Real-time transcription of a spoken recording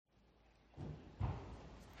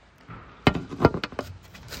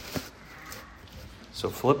So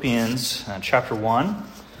Philippians chapter 1.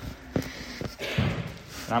 And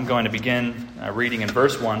I'm going to begin reading in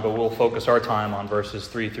verse 1, but we'll focus our time on verses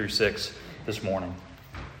 3 through 6 this morning.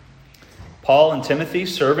 Paul and Timothy,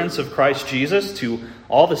 servants of Christ Jesus, to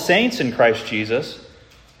all the saints in Christ Jesus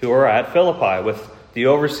who are at Philippi with the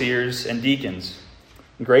overseers and deacons.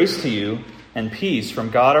 Grace to you and peace from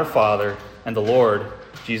God our Father and the Lord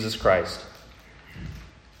Jesus Christ.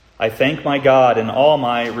 I thank my God in all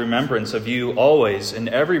my remembrance of you always in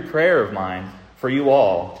every prayer of mine for you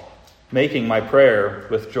all, making my prayer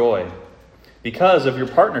with joy, because of your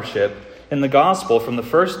partnership in the gospel from the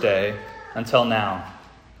first day until now.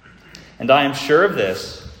 And I am sure of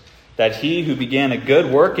this, that he who began a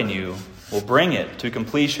good work in you will bring it to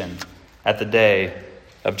completion at the day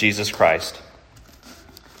of Jesus Christ.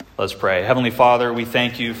 Let's pray. Heavenly Father, we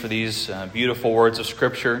thank you for these beautiful words of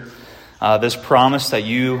Scripture. This promise that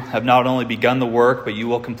you have not only begun the work, but you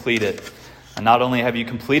will complete it. And not only have you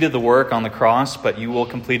completed the work on the cross, but you will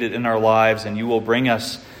complete it in our lives, and you will bring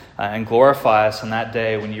us and glorify us on that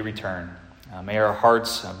day when you return. May our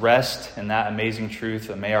hearts rest in that amazing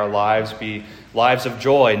truth, and may our lives be lives of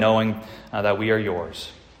joy, knowing that we are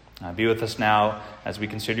yours. Be with us now as we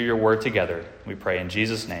consider your word together. We pray in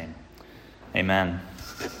Jesus' name. Amen.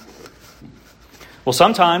 Well,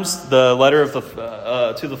 sometimes the letter of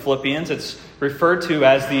to the Philippians, it's referred to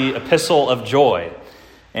as the epistle of joy.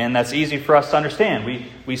 And that's easy for us to understand.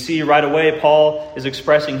 We see right away Paul is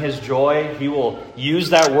expressing his joy. He will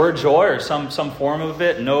use that word joy or some form of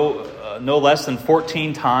it no less than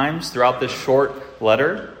 14 times throughout this short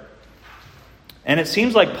letter. And it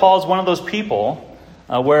seems like Paul is one of those people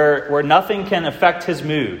where nothing can affect his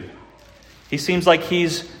mood. He seems like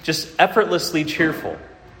he's just effortlessly cheerful.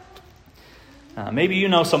 Maybe you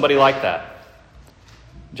know somebody like that.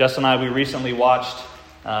 Jess and I, we recently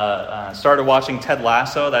started watching Ted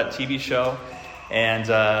Lasso, that TV show. And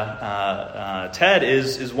Ted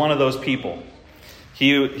is one of those people.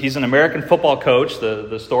 He's an American football coach.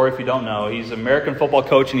 The story, if you don't know, he's an American football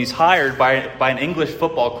coach, and he's hired by an English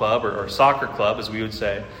football club, or soccer club, as we would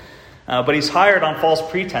say. But he's hired on false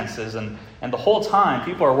pretenses, and the whole time,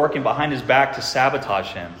 people are working behind his back to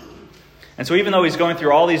sabotage him. And so even though he's going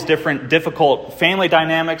through all these different difficult family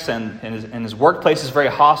dynamics and his workplace is very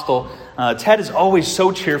hostile, Ted is always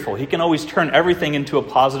so cheerful. He can always turn everything into a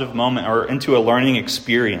positive moment or into a learning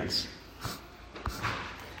experience.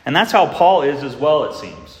 And that's how Paul is as well, it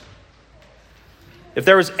seems. If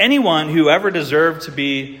there was anyone who ever deserved to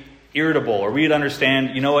be irritable, or we'd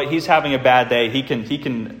understand, you know what, he's having a bad day, he can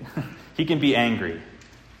be angry,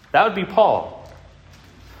 that would be Paul.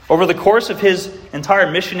 Over the course of his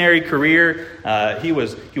entire missionary career, he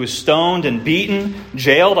was stoned and beaten,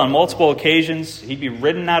 jailed on multiple occasions. He'd be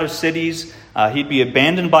ridden out of cities. He'd be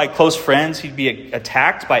abandoned by close friends. He'd be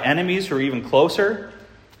attacked by enemies who are even closer.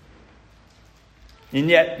 And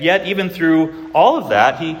yet, even through all of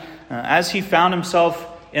that, as he found himself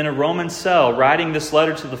in a Roman cell writing this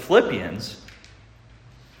letter to the Philippians,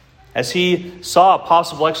 as he saw a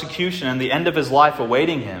possible execution and the end of his life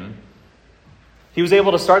awaiting him, he was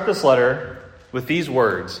able to start this letter with these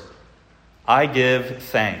words: I give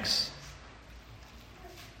thanks.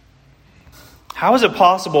 How is it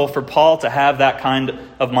possible for Paul to have that kind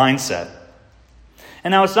of mindset?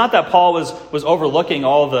 And now it's not that Paul was overlooking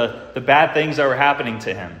all the bad things that were happening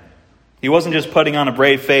to him. He wasn't just putting on a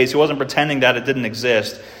brave face. He wasn't pretending that it didn't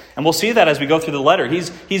exist. And we'll see that as we go through the letter.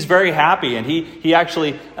 He's very happy, and he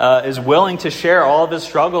actually is willing to share all of his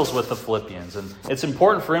struggles with the Philippians. And it's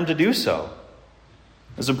important for him to do so.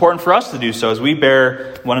 It's important for us to do so as we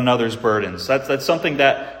bear one another's burdens. That's something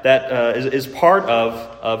that is part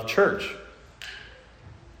of church.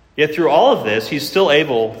 Yet through all of this, he's still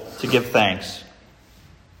able to give thanks.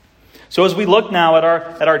 So as we look now at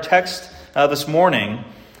our text this morning,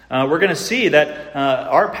 we're going to see that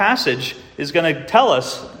our passage is going to tell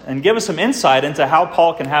us and give us some insight into how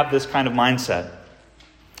Paul can have this kind of mindset.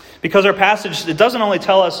 Because our passage, it doesn't only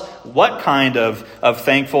tell us what kind of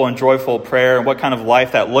thankful and joyful prayer and what kind of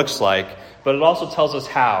life that looks like, but it also tells us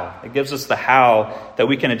how. It gives us the how that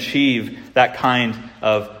we can achieve that kind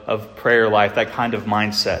of prayer life, that kind of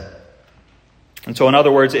mindset. And so in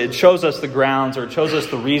other words, it shows us the grounds, or it shows us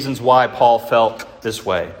the reasons why Paul felt this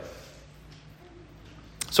way.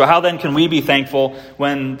 So how then can we be thankful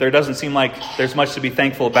when there doesn't seem like there's much to be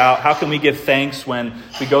thankful about? How can we give thanks when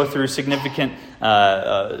we go through significant,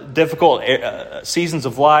 difficult seasons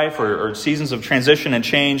of life or seasons of transition and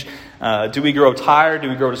change? Do we grow tired? Do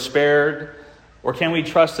we grow despaired? Or can we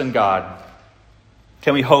trust in God?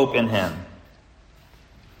 Can we hope in Him?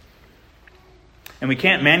 And we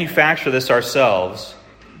can't manufacture this ourselves,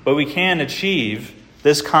 but we can achieve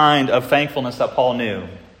this kind of thankfulness that Paul knew.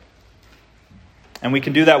 And we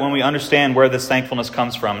can do that when we understand where this thankfulness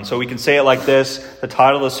comes from. And so we can say it like this, the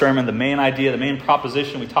title of the sermon, the main idea, the main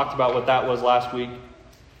proposition. We talked about what that was last week.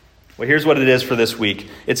 Well, here's what it is for this week.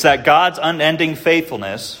 It's that God's unending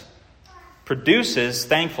faithfulness produces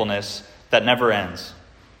thankfulness that never ends.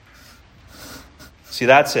 See,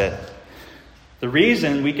 that's it. The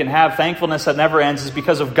reason we can have thankfulness that never ends is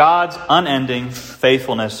because of God's unending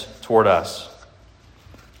faithfulness toward us.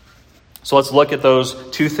 So let's look at those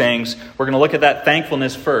two things. We're going to look at that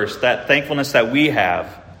thankfulness first, that thankfulness that we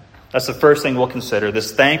have. That's the first thing we'll consider,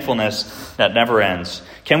 this thankfulness that never ends.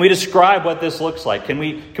 Can we describe what this looks like? Can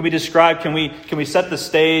we set the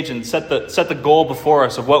stage and set the goal before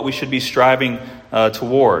us of what we should be striving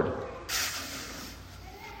toward?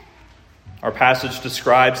 Our passage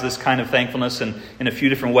describes this kind of thankfulness in a few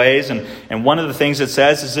different ways. And one of the things it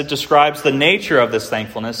says is it describes the nature of this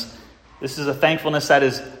thankfulness. This is a thankfulness that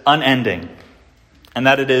is unending and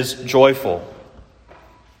that it is joyful.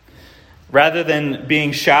 Rather than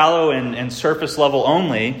being shallow and surface level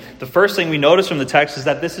only, the first thing we notice from the text is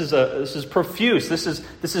that this is profuse. This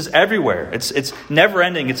is everywhere. It's never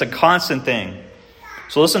ending. It's a constant thing.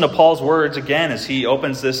 So listen to Paul's words again as he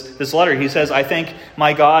opens this letter. He says, "I thank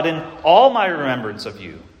my God in all my remembrance of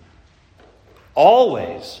you,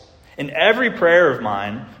 always, in every prayer of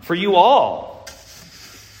mine, for you all,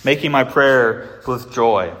 making my prayer with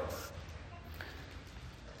joy."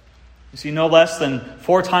 You see, no less than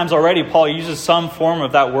 4 times already, Paul uses some form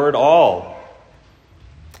of that word all.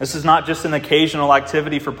 This is not just an occasional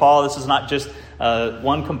activity for Paul. This is not just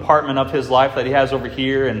one compartment of his life that he has over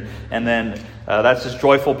here, and then that's his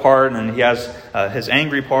joyful part, and he has his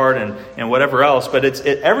angry part, and whatever else. But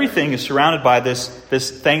everything is surrounded by this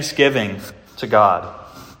thanksgiving to God.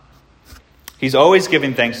 He's always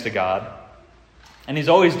giving thanks to God, and he's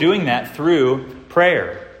always doing that through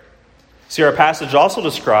prayer. See, our passage also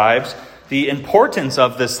describes the importance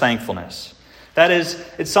of this thankfulness. That is,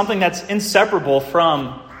 it's something that's inseparable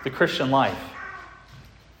from the Christian life.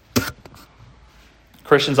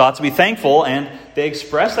 Christians ought to be thankful, and they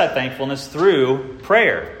express that thankfulness through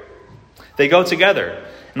prayer. They go together.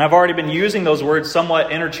 And I've already been using those words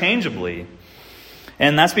somewhat interchangeably.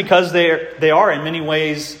 And that's because they are in many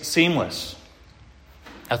ways seamless.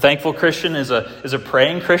 A thankful Christian is a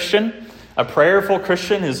praying Christian. A prayerful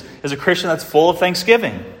Christian is a Christian that's full of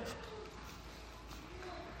thanksgiving.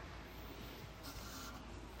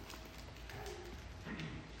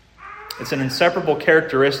 It's an inseparable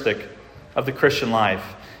characteristic of the Christian life.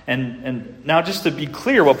 And now just to be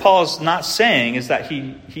clear, what Paul is not saying is that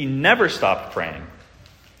he never stopped praying.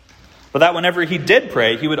 But that whenever he did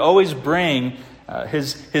pray, he would always bring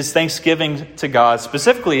his thanksgiving to God,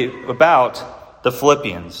 specifically about the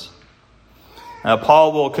Philippians.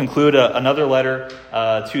 Paul will conclude another letter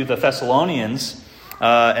to the Thessalonians,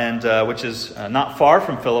 which is not far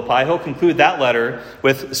from Philippi. He'll conclude that letter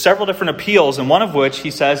with several different appeals, and one of which he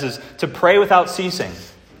says is to pray without ceasing.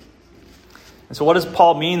 And so what does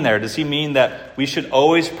Paul mean there? Does he mean that we should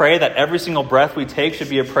always pray, that every single breath we take should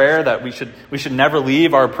be a prayer, that we should never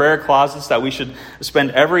leave our prayer closets, that we should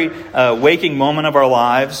spend every waking moment of our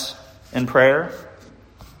lives in prayer?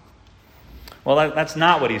 Well, that's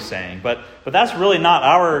not what he's saying, but that's really not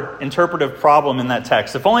our interpretive problem in that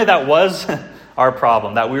text. If only that was our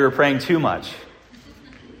problem, that we were praying too much.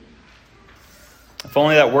 If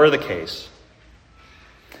only that were the case.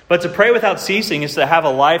 But to pray without ceasing is to have a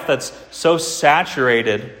life that's so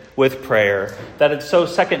saturated with prayer, that it's so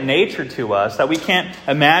second nature to us, that we can't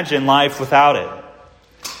imagine life without it.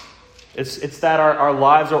 It's that our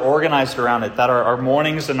lives are organized around it, that our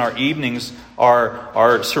mornings and our evenings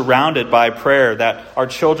are surrounded by prayer, that our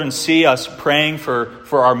children see us praying for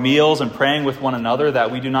our meals and praying with one another,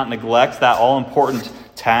 that we do not neglect that all-important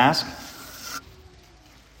task.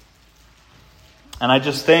 And I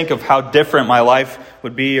just think of how different my life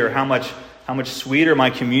would be, or how much sweeter my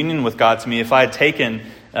communion with God to me if I had taken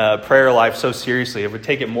prayer life so seriously, if we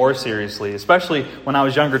take it more seriously, especially when I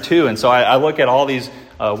was younger too. And so I look at all these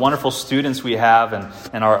wonderful students we have and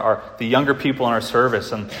the younger people in our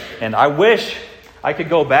service. And I wish I could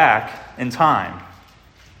go back in time,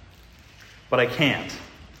 but I can't.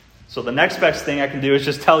 So the next best thing I can do is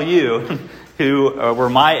just tell you who were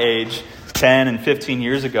my age 10 and 15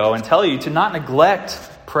 years ago, and tell you to not neglect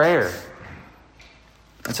prayer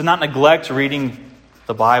and to not neglect reading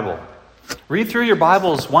the Bible. Read through your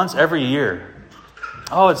Bibles once every year.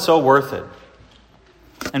 Oh, it's so worth it.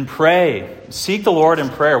 And pray. Seek the Lord in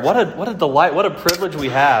prayer. What a delight, what a privilege we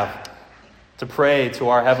have to pray to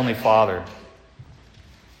our Heavenly Father.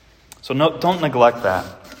 So don't neglect that.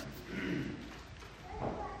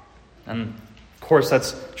 And of course,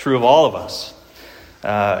 that's true of all of us.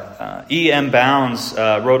 E.M. Bounds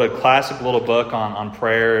wrote a classic little book on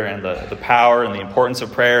prayer and the power and the importance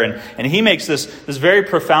of prayer. And he makes this very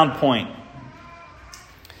profound point.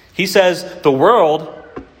 He says, the world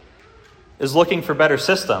is looking for better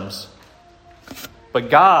systems, but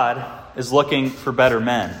God is looking for better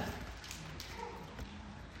men.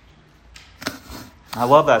 I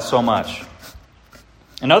love that so much.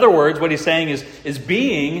 In other words, what he's saying is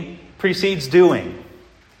being precedes doing.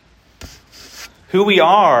 Who we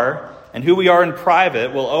are and who we are in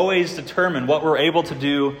private will always determine what we're able to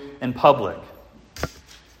do in public.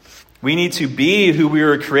 We need to be who we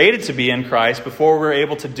were created to be in Christ before we're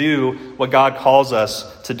able to do what God calls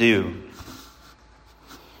us to do.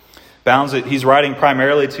 Bounds, he's writing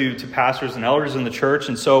primarily to pastors and elders in the church,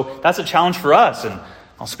 and so that's a challenge for us. And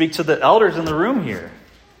I'll speak to the elders in the room here.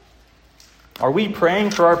 Are we praying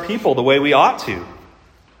for our people the way we ought to?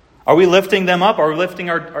 Are we lifting them up? Are we lifting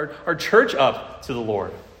our church up to the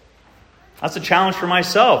Lord? That's a challenge for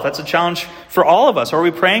myself. That's a challenge for all of us. Are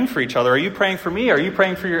we praying for each other? Are you praying for me? Are you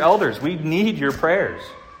praying for your elders? We need your prayers.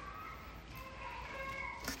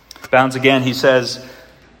 Bounds again, he says,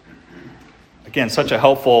 again, such a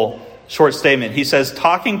helpful short statement. He says,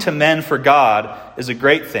 talking to men for God is a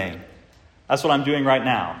great thing. That's what I'm doing right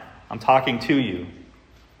now. I'm talking to you.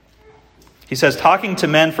 He says, talking to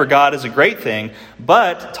men for God is a great thing,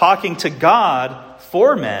 but talking to God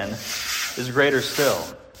for men is greater still.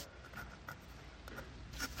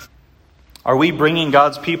 Are we bringing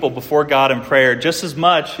God's people before God in prayer just as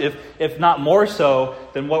much, if not more so,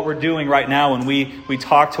 than what we're doing right now when we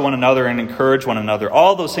talk to one another and encourage one another?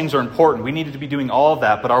 All those things are important. We need to be doing all of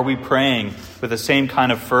that, but are we praying with the same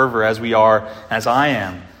kind of fervor as we are, as I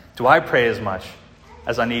am? Do I pray as much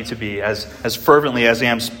as I need to be, as fervently as I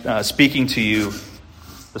am speaking to you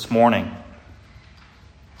this morning?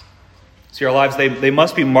 See, our lives, they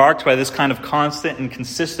must be marked by this kind of constant and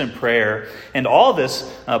consistent prayer. And all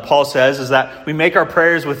this, Paul says, is that we make our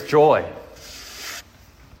prayers with joy.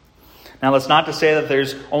 Now, that's not to say that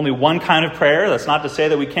there's only one kind of prayer. That's not to say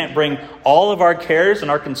that we can't bring all of our cares and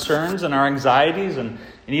our concerns and our anxieties and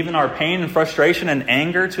even our pain and frustration and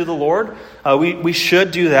anger to the Lord. We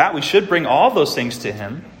should do that. We should bring all those things to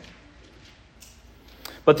Him.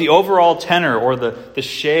 But the overall tenor or the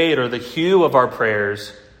shade or the hue of our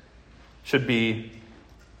prayers should be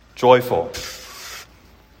joyful.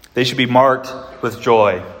 They should be marked with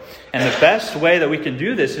joy. And the best way that we can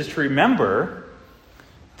do this is to remember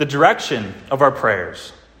the direction of our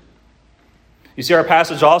prayers. You see, our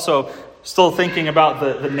passage also, still thinking about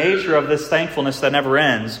the nature of this thankfulness that never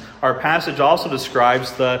ends, our passage also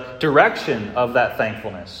describes the direction of that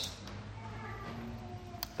thankfulness.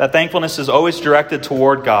 That thankfulness is always directed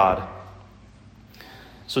toward God.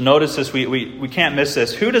 So notice this, we can't miss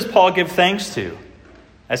this. Who does Paul give thanks to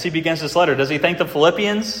as he begins this letter? Does he thank the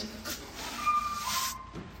Philippians?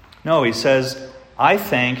 No, he says, I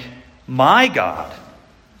thank my God.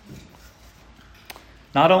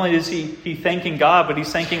 Not only is he thanking God, but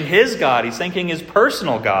he's thanking his God. He's thanking his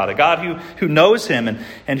personal God, a God who knows him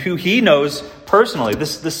and who he knows personally.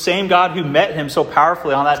 This same God who met him so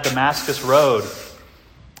powerfully on that Damascus road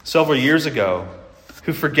several years ago,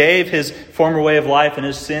 who forgave his former way of life and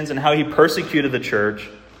his sins and how he persecuted the church,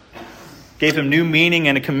 gave him new meaning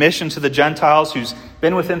and a commission to the Gentiles, who's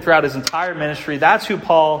been with him throughout his entire ministry. That's who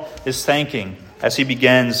Paul is thanking as he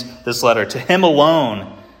begins this letter. To him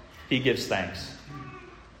alone, he gives thanks.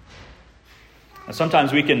 And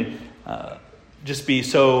sometimes we can just be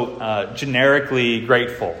so generically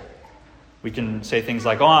grateful. We can say things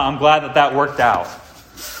like, oh, I'm glad that worked out.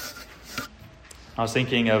 I was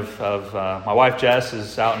thinking of my wife Jess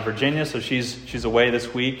is out in Virginia, so she's away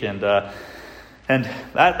this week, and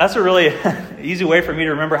that's a really easy way for me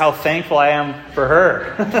to remember how thankful I am for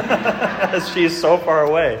her, as she's so far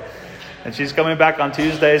away, and she's coming back on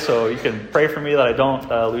Tuesday. So you can pray for me that I don't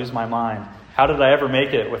lose my mind. How did I ever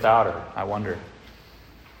make it without her? I wonder.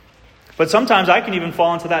 But sometimes I can even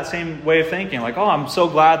fall into that same way of thinking, like, oh, I'm so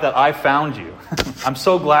glad that I found you. I'm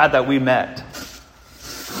so glad that we met.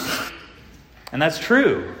 And that's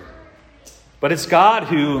true. But it's God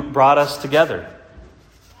who brought us together.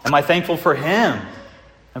 Am I thankful for Him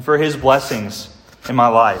and for His blessings in my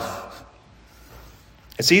life?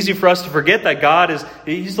 It's easy for us to forget that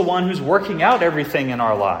He's the one who's working out everything in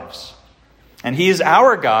our lives. And He is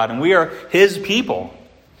our God, and we are His people.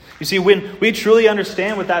 You see, when we truly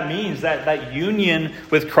understand what that means, that union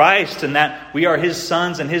with Christ, and that we are His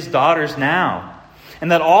sons and His daughters now,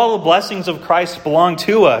 and that all the blessings of Christ belong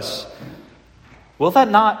to us, will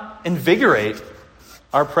that not invigorate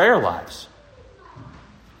our prayer lives?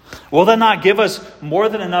 Will that not give us more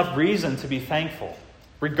than enough reason to be thankful,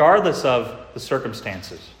 regardless of the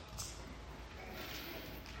circumstances?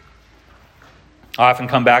 I often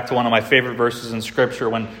come back to one of my favorite verses in Scripture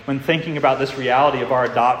when thinking about this reality of our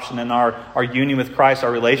adoption and our union with Christ,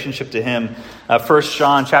 our relationship to Him. 1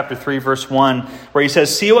 John chapter 3, verse 1, where he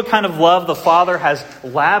says, "See what kind of love the Father has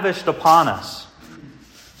lavished upon us,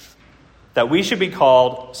 that we should be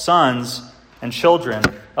called sons and children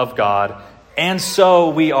of God. And so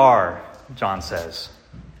we are," John says.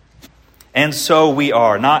 And so we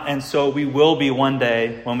are. Not and so we will be one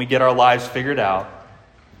day when we get our lives figured out.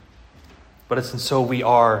 But it's and so we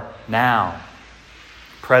are now,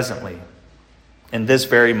 presently, in this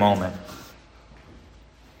very moment.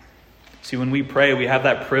 See, when we pray, we have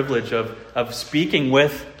that privilege of speaking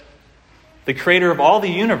with the creator of all the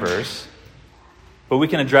universe, but we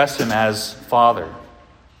can address him as Father.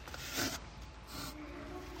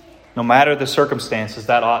 No matter the circumstances,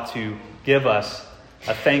 that ought to give us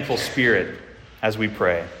a thankful spirit as we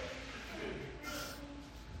pray.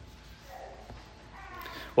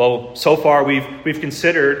 Well, so far we've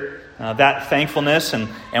considered that thankfulness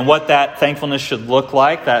and what that thankfulness should look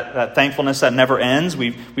like, that thankfulness that never ends.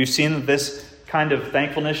 We've seen that this kind of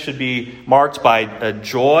thankfulness should be marked by a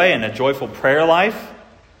joy and a joyful prayer life.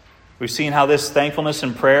 We've seen how this thankfulness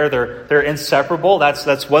and prayer, they're inseparable.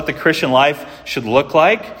 That's what the Christian life should look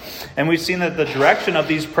like. And we've seen that the direction of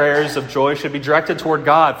these prayers of joy should be directed toward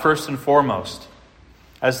God first and foremost,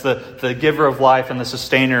 as the giver of life and the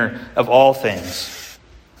sustainer of all things.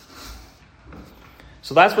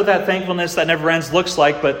 So that's what that thankfulness that never ends looks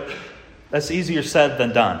like, but that's easier said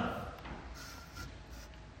than done.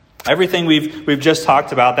 Everything we've just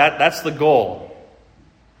talked about, that's the goal.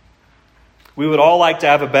 We would all like to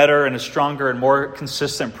have a better and a stronger and more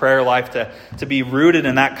consistent prayer life, to be rooted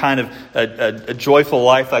in that kind of a joyful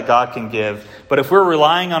life that God can give. But if we're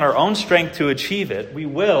relying on our own strength to achieve it, we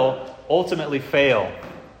will ultimately fail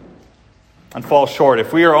and fall short.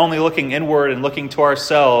 If we are only looking inward and looking to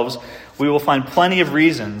ourselves, we will find plenty of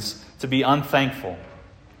reasons to be unthankful.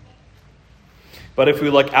 But if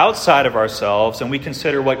we look outside of ourselves and we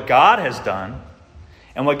consider what God has done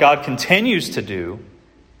and what God continues to do,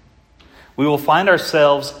 we will find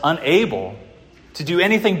ourselves unable to do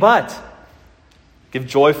anything but give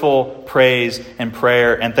joyful praise and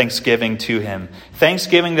prayer and thanksgiving to Him.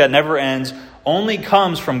 Thanksgiving that never ends only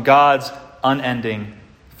comes from God's unending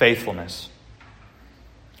faithfulness.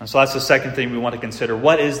 And so that's the second thing we want to consider.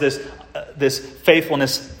 What is this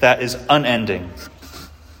faithfulness that is unending?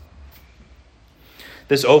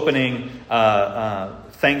 This opening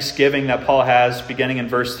thanksgiving that Paul has beginning in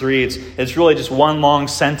verse 3, it's really just one long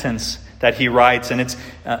sentence that he writes. And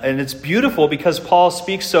it's beautiful because Paul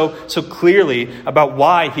speaks so clearly about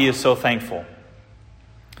why he is so thankful.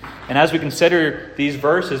 And as we consider these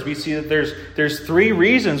verses, we see that there's three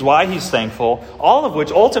reasons why he's thankful, all of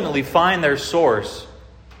which ultimately find their source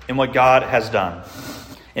in what God has done,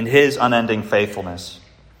 in His unending faithfulness.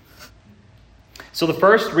 So the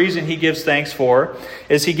first reason he gives thanks for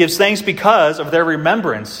is he gives thanks because of their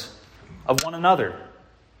remembrance of one another.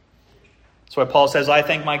 That's why Paul says, "I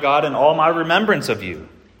thank my God in all my remembrance of you."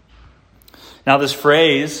 Now this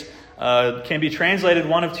phrase can be translated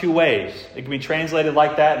one of two ways. It can be translated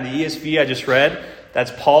like that in the ESV I just read.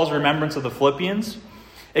 That's Paul's remembrance of the Philippians.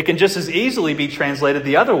 It can just as easily be translated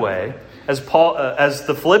the other way as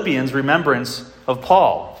the Philippians' remembrance of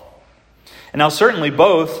Paul. And now certainly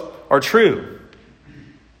both are true.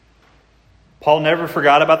 Paul never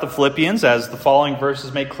forgot about the Philippians, as the following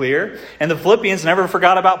verses make clear. And the Philippians never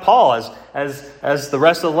forgot about Paul, as the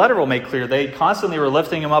rest of the letter will make clear. They constantly were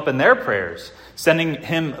lifting him up in their prayers, sending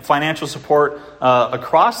him financial support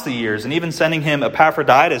across the years, and even sending him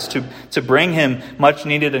Epaphroditus to bring him much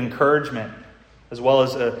needed encouragement, as well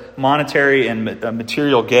as a monetary and a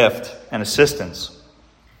material gift and assistance.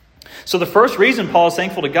 So the first reason Paul is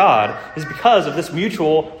thankful to God is because of this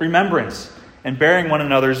mutual remembrance and bearing one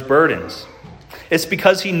another's burdens. It's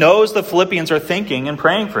because he knows the Philippians are thinking and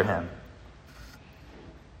praying for him.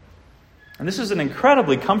 And this is an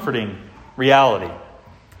incredibly comforting reality.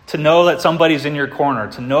 To know that somebody's in your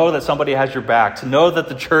corner, to know that somebody has your back, to know that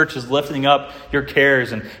the church is lifting up your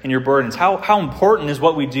cares and your burdens. How important is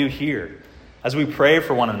what we do here as we pray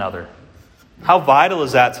for one another? How vital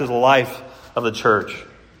is that to the life of the church?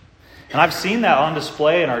 And I've seen that on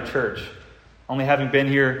display in our church, only having been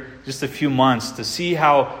here just a few months, to see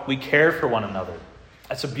how we care for one another.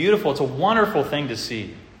 It's a wonderful thing to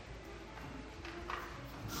see.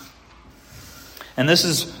 And this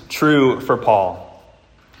is true for Paul.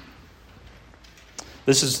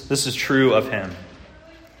 This is true of him.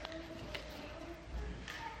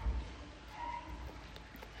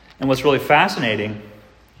 And what's really fascinating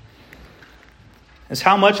is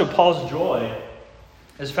how much of Paul's joy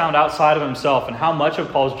is found outside of himself, and how much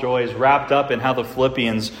of Paul's joy is wrapped up in how the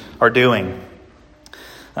Philippians are doing.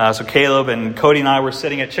 So Caleb and Cody and I were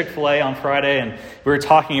sitting at Chick-fil-A on Friday, and we were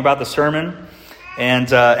talking about the sermon. And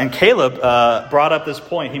Caleb brought up this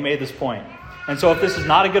point. He made this point. And so if this is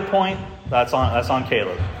not a good point, that's on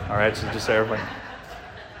Caleb. All right, so just so everybody.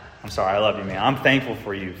 I'm sorry, I love you, man. I'm thankful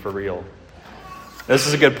for you, for real. This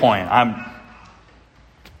is a good point.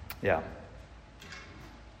 Yeah.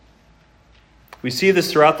 We see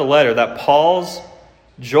this throughout the letter, that Paul's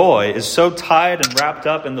joy is so tied and wrapped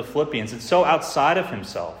up in the Philippians. It's so outside of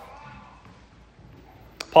himself.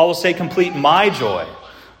 Paul will say, complete my joy.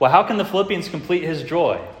 Well, how can the Philippians complete his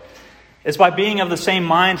joy? It's by being of the same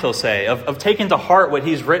mind, he'll say, of taking to heart what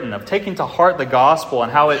he's written, of taking to heart the gospel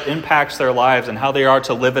and how it impacts their lives and how they are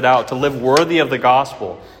to live it out, to live worthy of the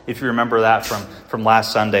gospel, if you remember that from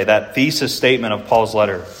last Sunday, that thesis statement of Paul's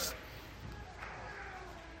letter.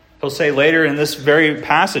 He'll say later in this very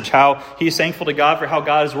passage how he's thankful to God for how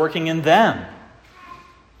God is working in them.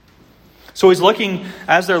 So he's looking,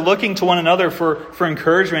 as they're looking to one another for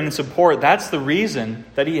encouragement and support, that's the reason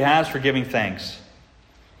that he has for giving thanks.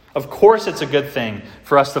 Of course it's a good thing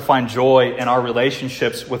for us to find joy in our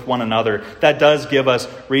relationships with one another. That does give us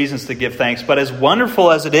reasons to give thanks. But as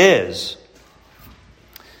wonderful as it is,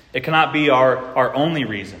 it cannot be our only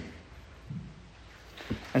reason.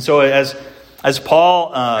 And so as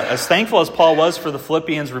Paul, as thankful as Paul was for the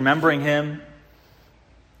Philippians, remembering him,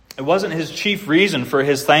 it wasn't his chief reason for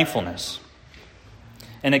his thankfulness.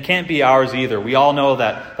 And it can't be ours either. We all know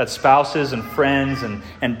that spouses and friends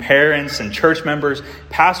and parents and church members,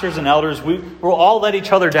 pastors and elders, we'll all let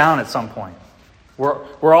each other down at some point.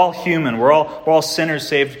 We're all human. We're all sinners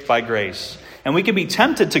saved by grace. And we can be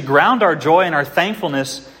tempted to ground our joy and our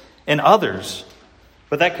thankfulness in others.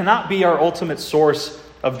 But that cannot be our ultimate source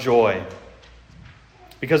of joy.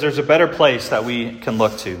 Because there's a better place that we can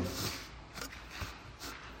look to.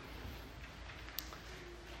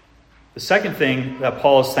 The second thing that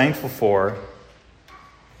Paul is thankful for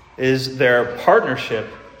is their partnership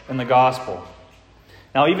in the gospel.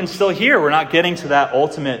 Now, even still here, we're not getting to that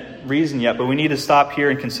ultimate reason yet, but we need to stop here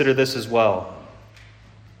and consider this as well.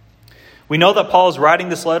 We know that Paul is writing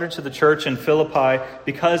this letter to the church in Philippi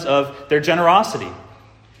because of their generosity.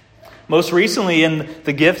 Most recently in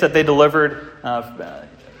the gift that they delivered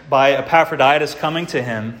by Epaphroditus coming to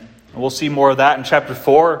him. We'll see more of that in chapter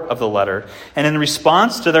 4 of the letter. And in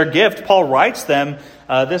response to their gift, Paul writes them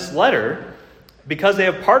this letter because they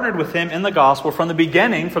have partnered with him in the gospel from the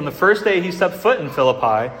beginning, from the first day he stepped foot in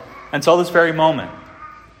Philippi until this very moment.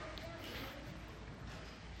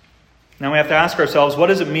 Now we have to ask ourselves, what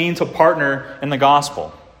does it mean to partner in the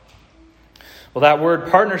gospel? Well, that word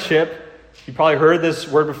partnership, you probably heard this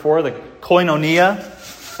word before, the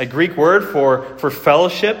koinonia, a Greek word for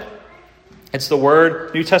fellowship. It's the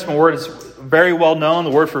word, New Testament word, it's very well known,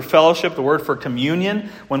 the word for fellowship, the word for communion.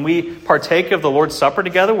 When we partake of the Lord's Supper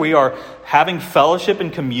together, we are having fellowship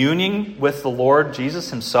and communing with the Lord Jesus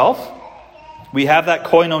himself. We have that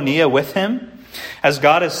koinonia with him. As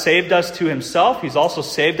God has saved us to himself, he's also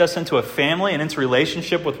saved us into a family and into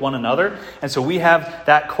relationship with one another. And so we have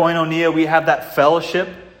that koinonia, we have that fellowship,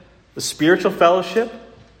 the spiritual fellowship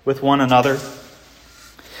with one another.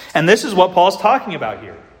 And this is what Paul's talking about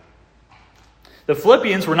here. The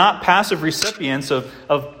Philippians were not passive recipients of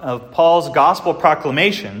Paul's gospel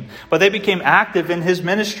proclamation, but they became active in his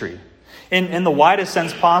ministry in the widest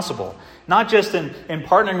sense possible. Not just in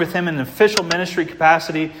partnering with him in an official ministry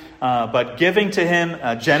capacity, but giving to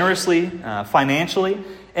him generously, financially,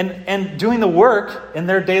 and doing the work in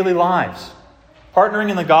their daily lives. Partnering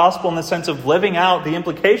in the gospel in the sense of living out the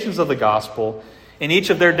implications of the gospel in each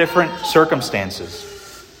of their different circumstances.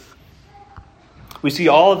 We see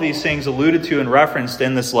all of these things alluded to and referenced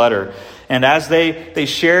in this letter. And as they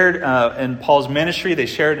shared in Paul's ministry, they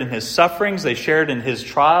shared in his sufferings, they shared in his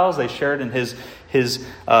trials, they shared in his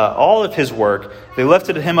all of his work. They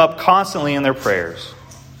lifted him up constantly in their prayers.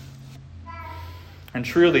 And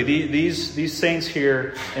truly, these saints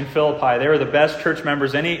here in Philippi, they were the best church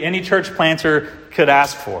members any church planter could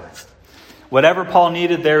ask for. Whatever Paul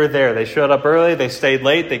needed, they were there. They showed up early. They stayed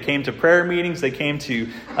late. They came to prayer meetings. They came to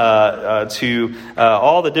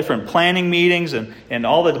all the different planning meetings and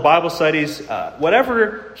all the Bible studies.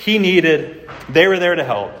 Whatever he needed, they were there to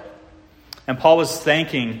help. And Paul was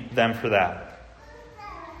thanking them for that.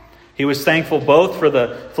 He was thankful both for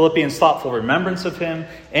the Philippians' thoughtful remembrance of him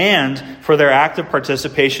and for their active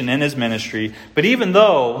participation in his ministry. But even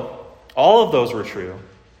though all of those were true,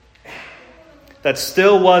 that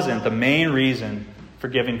still wasn't the main reason for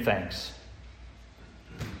giving thanks.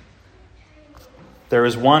 there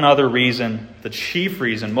is one other reason, the chief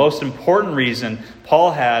reason, most important reason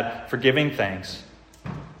Paul had for giving thanks.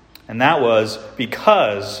 And that was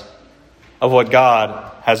because of what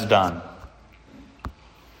God has done.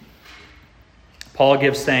 Paul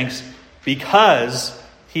gives thanks because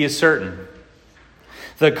he is certain.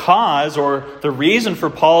 The cause or the reason for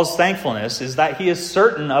Paul's thankfulness is that he is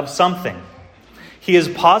certain of something. He is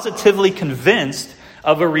positively convinced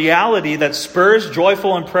of a reality that spurs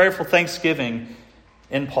joyful and prayerful thanksgiving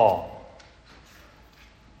in Paul.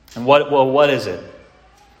 And what is it?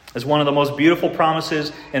 It's one of the most beautiful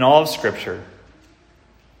promises in all of Scripture.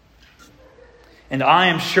 And I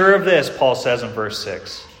am sure of this, Paul says in verse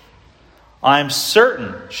 6. I am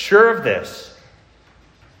certain, sure of this,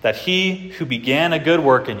 that he who began a good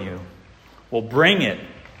work in you will bring it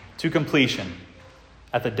to completion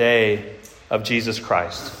at the day of Jesus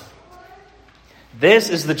Christ. This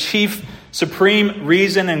is the chief, supreme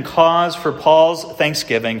reason and cause for Paul's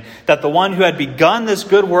thanksgiving, that the one who had begun this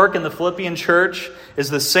good work in the Philippian church is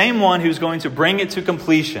the same one who's going to bring it to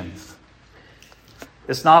completion.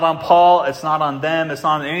 It's not on Paul, it's not on them, it's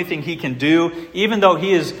not on anything he can do. Even though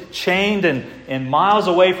he is chained and miles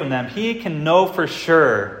away from them, he can know for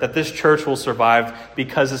sure that this church will survive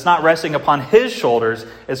because it's not resting upon his shoulders,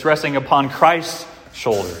 it's resting upon Christ's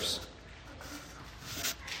shoulders.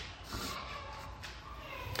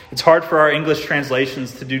 It's hard for our English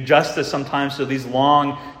translations to do justice sometimes to these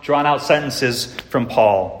long, drawn-out sentences from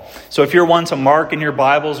Paul. So if you're one to mark in your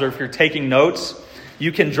Bibles or if you're taking notes,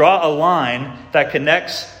 you can draw a line that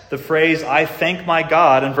connects the phrase, I thank my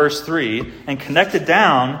God, in verse 3, and connect it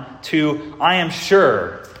down to, I am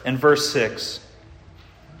sure, in verse 6.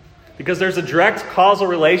 Because there's a direct causal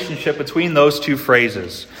relationship between those two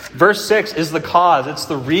phrases. Verse 6 is the cause, it's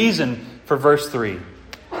the reason for verse 3.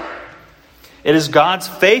 It is God's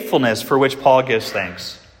faithfulness for which Paul gives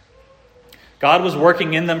thanks. God was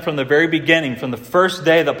working in them from the very beginning, from the first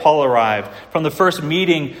day that Paul arrived, from the first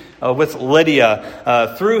meeting with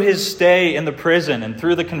Lydia, through his stay in the prison and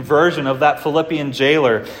through the conversion of that Philippian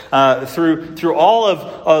jailer, through all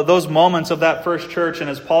of those moments of that first church,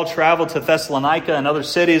 and as Paul traveled to Thessalonica and other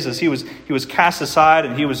cities, as he was cast aside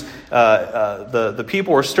and he was the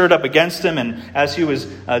people were stirred up against him, and as he was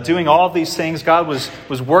doing all of these things, God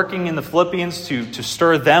was working in the Philippians to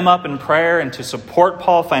stir them up in prayer and to support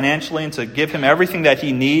Paul financially and to give him everything that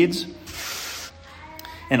he needs.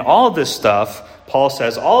 And all of this stuff, Paul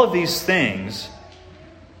says, all of these things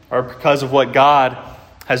are because of what God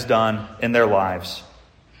has done in their lives.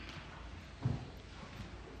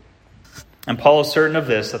 And Paul is certain of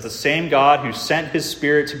this, that the same God who sent his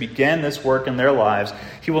Spirit to begin this work in their lives,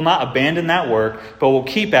 he will not abandon that work, but will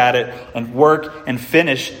keep at it and work and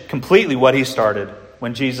finish completely what he started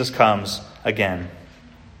when Jesus comes again.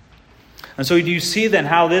 And so do you see then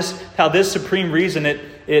how this supreme reason it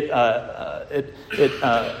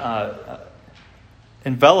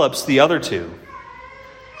envelops the other two?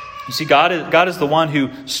 You see, God is the one who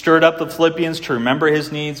stirred up the Philippians to remember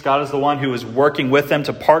his needs. God is the one who is working with them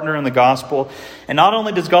to partner in the gospel. And not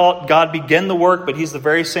only does God begin the work, but he's the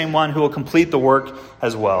very same one who will complete the work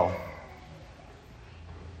as well.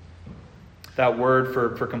 That word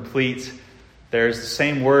for complete, there's the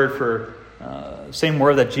same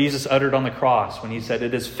word that Jesus uttered on the cross when he said,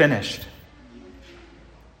 "It is finished."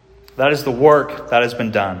 That is the work that has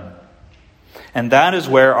been done. And that is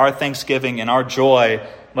where our thanksgiving and our joy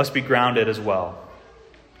must be grounded as well.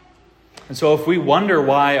 And so if we wonder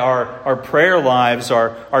why our prayer lives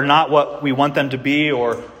are not what we want them to be,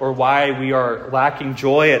 or why we are lacking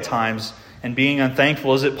joy at times and being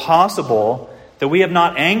unthankful, is it possible that we have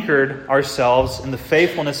not anchored ourselves in the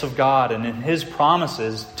faithfulness of God and in his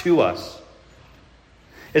promises to us?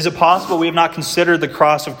 Is it possible we have not considered the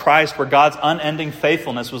cross of Christ, where God's unending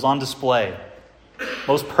faithfulness was on display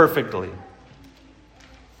most perfectly?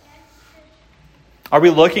 Are we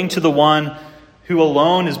looking to the one who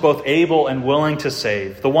alone is both able and willing to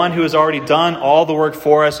save, the one who has already done all the work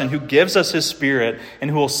for us and who gives us his Spirit and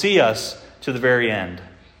who will see us to the very end?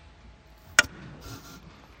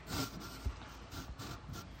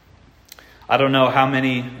 I don't know how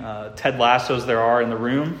many Ted Lassos there are in the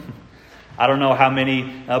room. I don't know how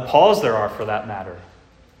many Pauls there are, for that matter.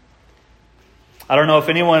 I don't know if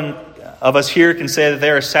anyone of us here can say that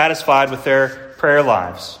they are satisfied with their prayer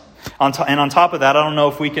lives. And on top of that, I don't know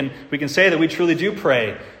if we can say that we truly do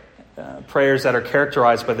pray prayers that are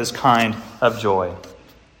characterized by this kind of joy.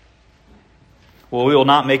 Well, we will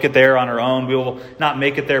not make it there on our own. We will not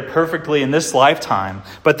make it there perfectly in this lifetime.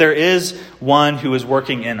 But there is one who is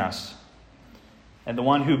working in us. And the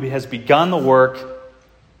one who has begun the work,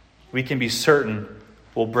 we can be certain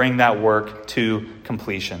will bring that work to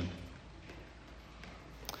completion.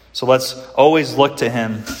 So let's always look to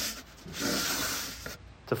him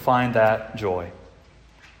to find that joy.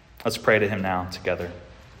 Let's pray to him now together.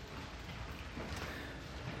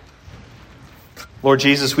 Lord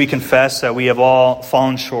Jesus, we confess that we have all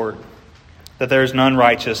fallen short, that there is none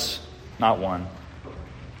righteous, not one.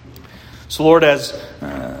 So Lord, as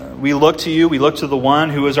we look to you, we look to the one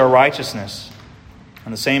who is our righteousness.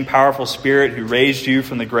 And the same powerful Spirit who raised you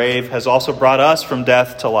from the grave has also brought us from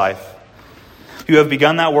death to life. You have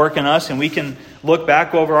begun that work in us, and we can look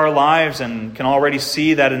back over our lives and can already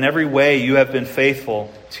see that in every way you have been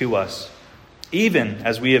faithful to us, even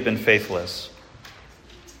as we have been faithless.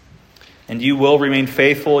 And you will remain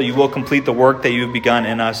faithful. You will complete the work that you have begun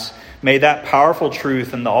in us. May that powerful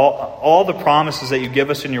truth and all the promises that you give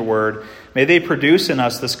us in your word, may they produce in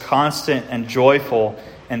us this constant and joyful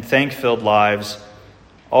and thank-filled lives,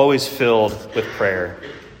 always filled with prayer.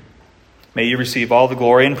 May you receive all the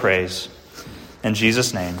glory and praise. In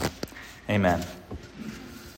Jesus' name, amen.